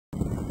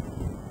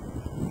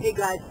Hey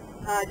guys,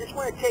 I just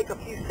want to take a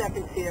few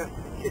seconds here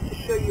just to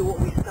show you what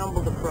we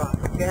stumbled across,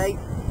 okay?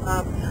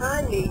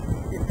 Behind me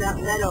is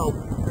that meadow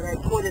that I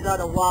pointed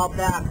out a while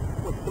back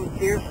with some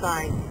deer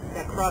sign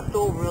that crossed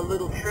over a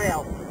little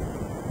trail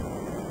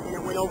and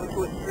it went over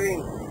to a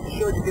stream. It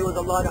showed you there was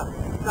a lot of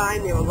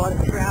sign there, a lot of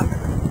traffic.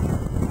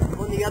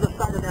 On the other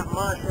side of that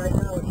marsh right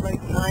now, it's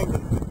right behind me.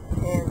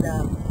 And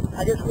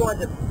I just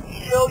wanted to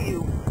show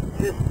you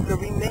the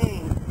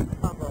remains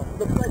of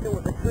looks like it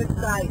was a good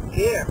sized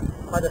deer,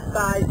 by the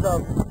size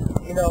of,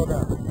 you know,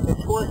 the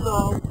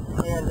torso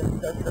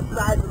and the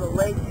size of the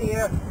legs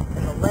here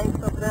and the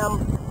length of them.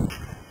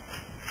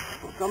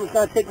 So I'm just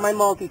going to take my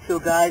multi-tool,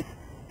 guys,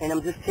 and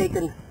I'm just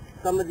taking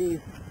some of these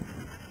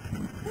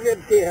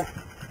ribs here.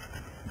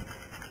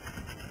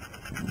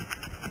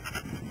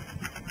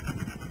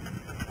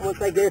 Once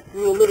I get it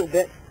through a little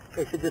bit,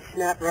 they should just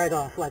snap right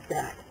off like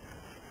that.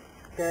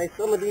 Okay,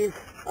 some of these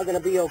are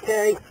going to be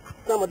okay.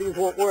 Some of these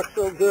won't work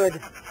so good.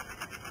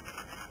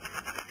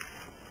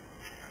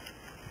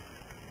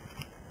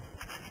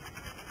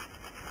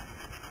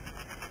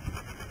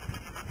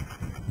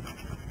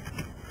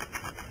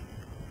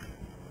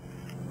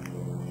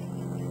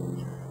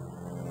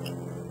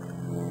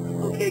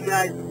 Okay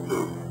guys,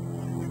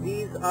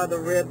 these are the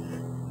ribs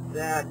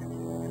that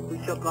we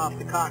took off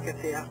the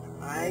carcass here,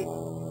 alright?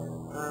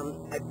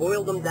 I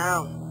boiled them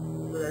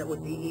down so that it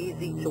would be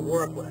easy to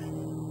work with,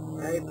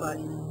 right? But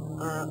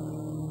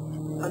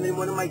I'm in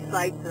one of my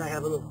sites and I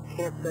have a little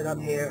camp set up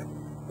here.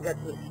 I got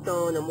some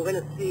stone and we're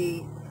going to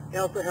see, I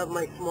also have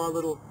my small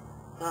little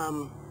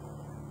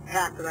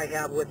pack that I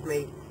have with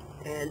me,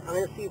 and I'm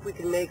going to see if we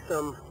can make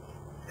some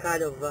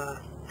kind of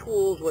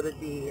tools, whether it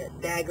be a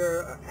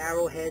dagger or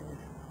arrowheads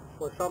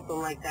or something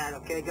like that,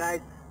 okay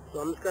guys? So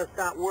I'm just going to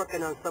start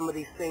working on some of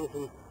these things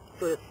and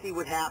sort of see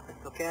what happens,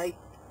 okay?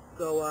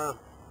 So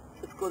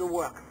let's go to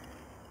work.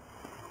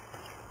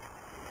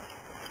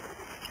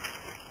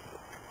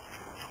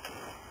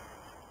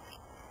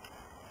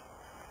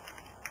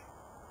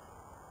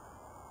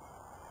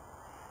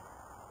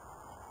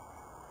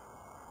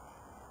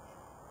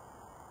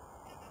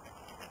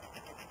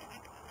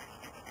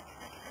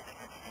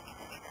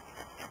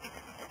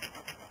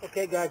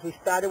 Okay guys, we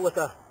started with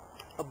a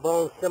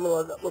bone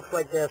similar that looks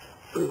like this,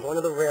 one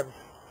of the ribs,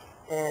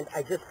 and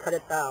I just cut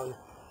it down.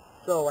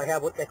 So I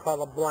have what they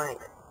call a blank.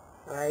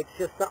 Alright, it's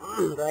just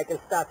something that I can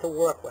start to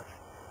work with.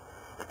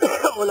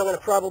 What I'm going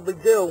to probably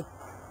do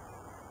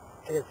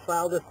is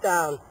file this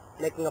down,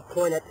 making a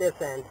point at this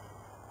end.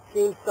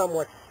 Seems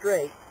somewhat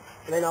straight,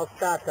 and then I'll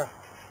start to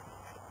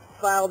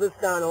file this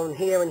down on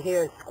here and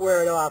here and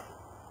square it off.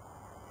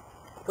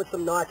 Put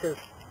some notches,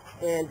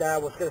 and we're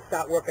going to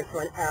start working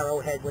for an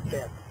arrowhead with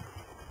this.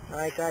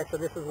 Alright guys, so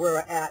this is where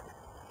we're at.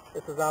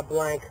 This is our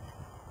blank.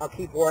 I'll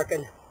keep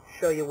working,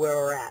 show you where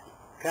we're at.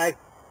 Okay?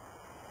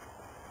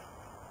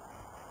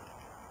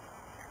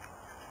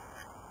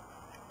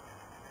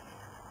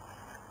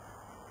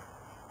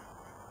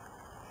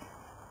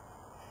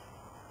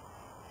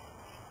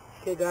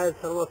 Okay guys,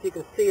 I don't know if you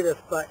can see this,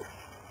 but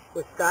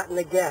we're starting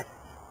to get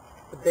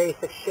the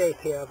basic shape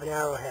here of an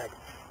arrowhead.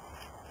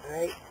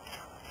 Alright?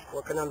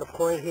 Working on the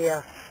point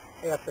here.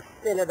 I have to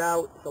thin it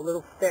out. It's a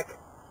little thick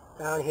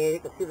down here. You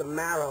can see the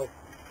marrow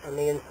on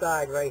the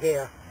inside right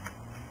here.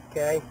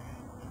 Okay?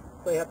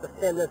 So you have to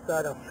thin this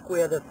out or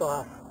square this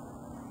off.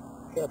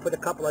 Okay, I'll put a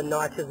couple of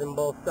notches in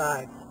both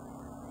sides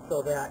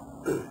so that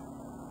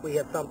we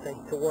have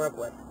something to work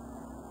with.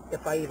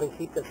 If I even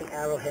keep this an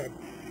arrowhead.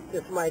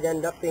 This might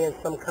end up being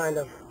some kind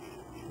of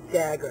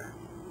dagger.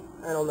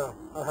 I don't know.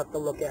 I'll have to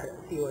look at it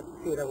and see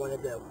what I want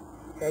to do.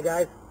 Okay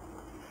guys?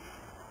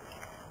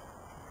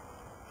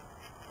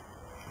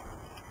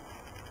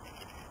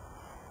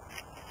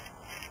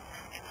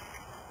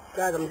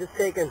 Guys, I'm just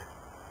taking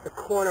the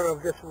corner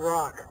of this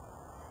rock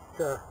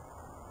to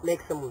make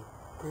some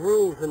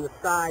grooves in the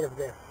side of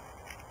this,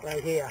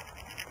 right here.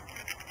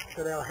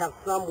 So that I'll have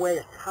some way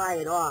to tie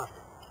it off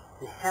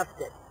and heft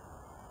it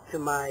to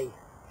my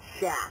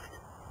shaft.